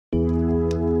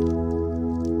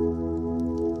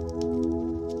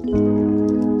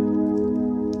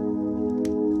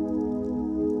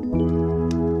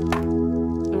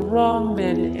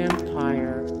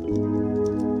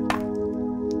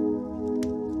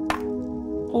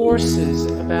Horses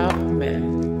About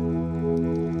Men,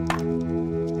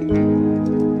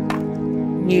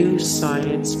 New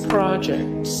Science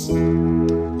Projects,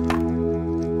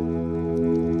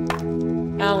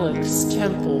 Alex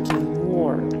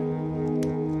Templeton-Ward,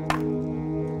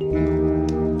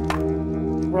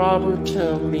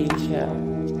 Roberto Miguel,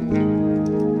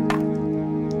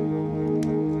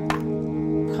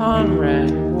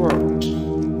 Konrad Wert,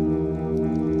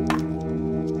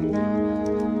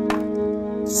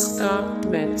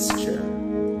 Metzger,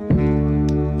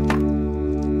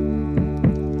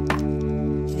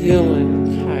 Julean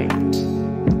Kight,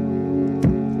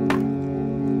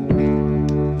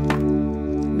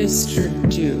 Mr.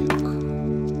 Duke,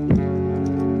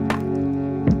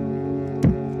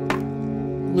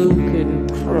 Lupen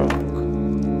Crook,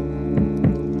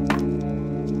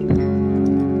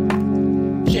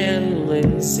 Jenn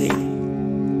Lindsay,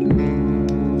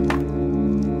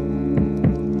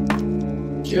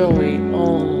 Joey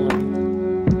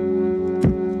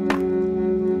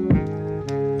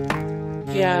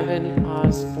Gavin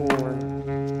Osborn,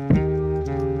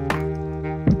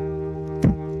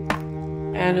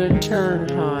 Anna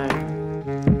Ternheim,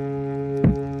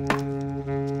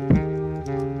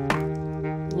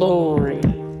 Lowry,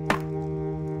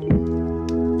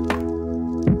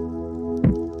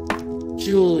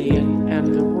 Julean and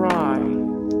the Rye,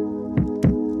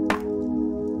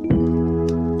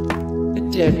 the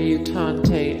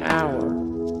Debutante Hour,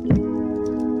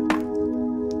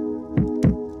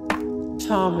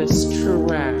 Thomas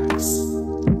Truax,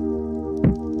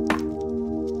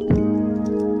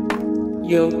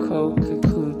 Yoko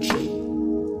Kikuchi,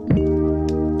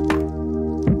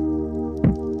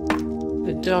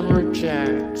 the Dumber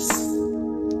Jacks,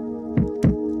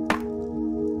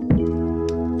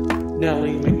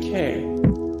 Nellie McKay.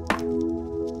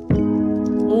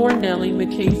 More Nellie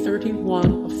McKay,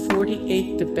 31 of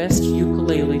 48, the best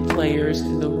ukulele players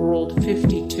in the world,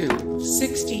 52 of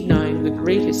 69, the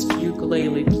greatest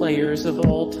ukulele players of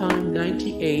all time,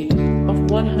 98 of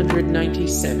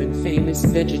 197 famous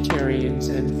vegetarians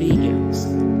and vegans.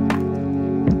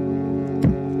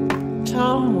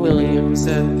 Tom Williams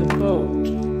and the Boat,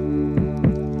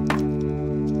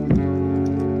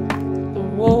 the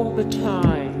Woe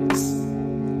Betides,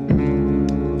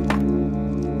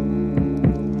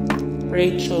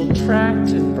 Rachel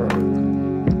Trachtenberg,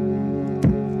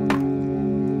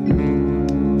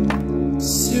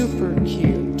 Super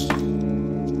Cute,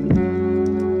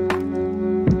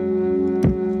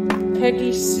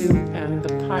 Peggy Sue and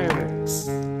the Pirates,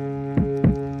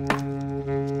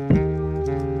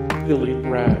 Billy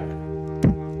Bragg.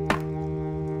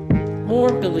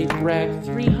 More Billy Bragg,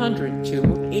 302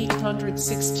 of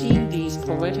 816. These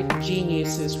poetic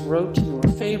geniuses wrote your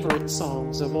favorite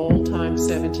songs of all time,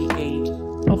 78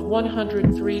 of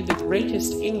 103. The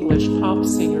greatest English pop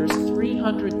singers,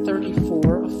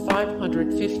 334 of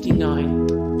 559.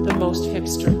 The most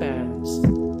hipster bands,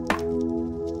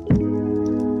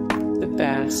 the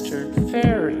Bastard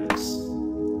Fairies,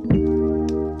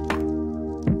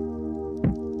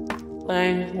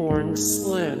 Langhorne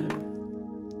Slim,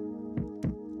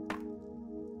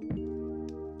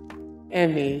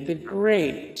 Emmy the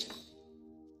Great,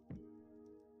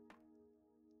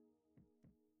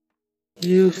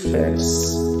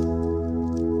 Dufus,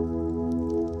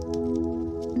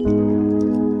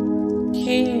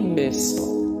 King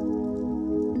Missile,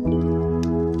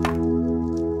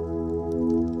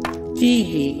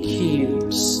 Phoebe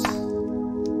Kreutz,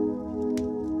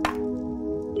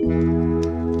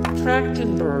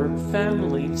 Trachtenberg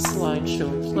family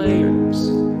slideshow players,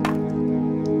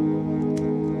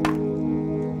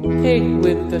 Pig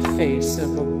with the face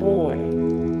of a boy,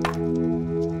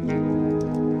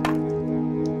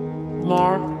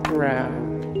 Marc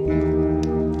Broude,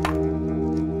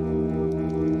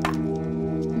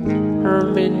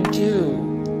 Herman Dne,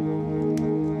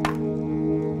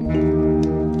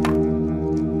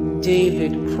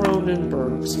 David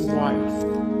Cronenberg's wife,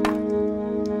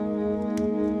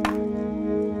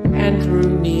 Andrew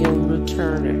Neil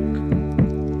Maternick,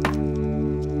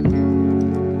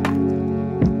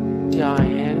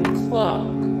 Diane Cluck,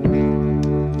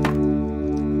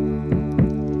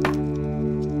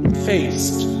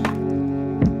 Feist,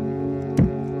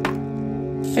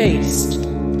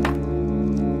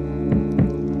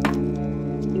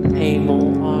 Hamell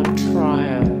on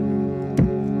trial,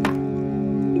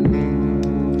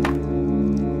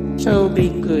 Toby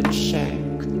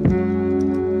Goodshank,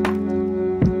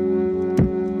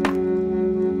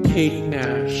 Kate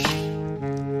Nash,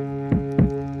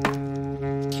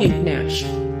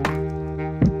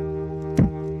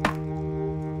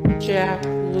 Jack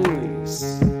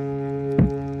Lewis,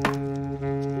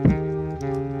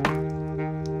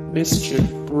 Mischief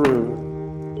Brew.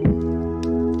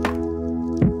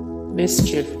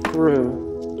 Mischief Brew.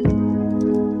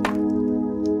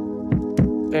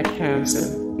 Beck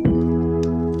Hansen.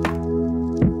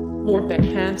 More Beck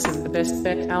Hansen, the best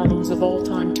Beck albums of all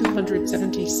time.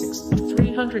 276 of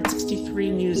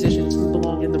 363 musicians who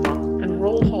belong in the Rock and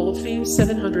Roll Hall of Fame.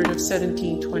 700 of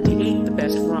 1728, the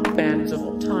best rock bands of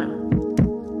all time.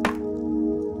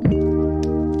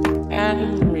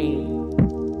 Adam Green.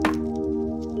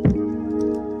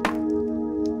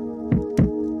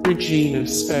 Regina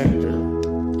Spektor.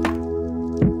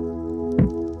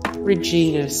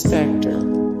 Regina Spektor.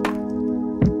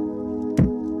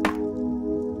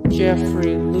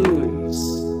 Jeffrey Lewis.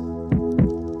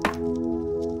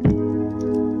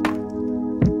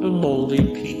 The Moldy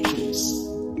Peaches.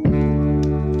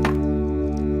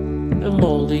 The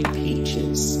Moldy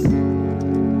Peaches.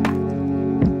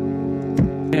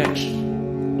 Etch.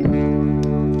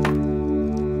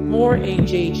 More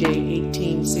HAJ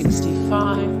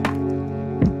 1865.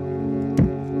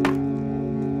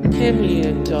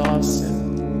 Kimia Dawson.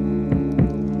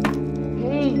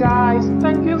 Hey guys,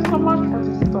 thank you so much for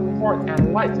the support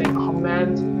and likes and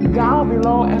comments down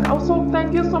below, and also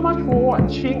thank you so much for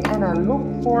watching, and I look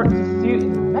forward to see you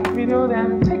in the next video.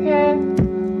 Then take care,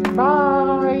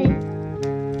 bye.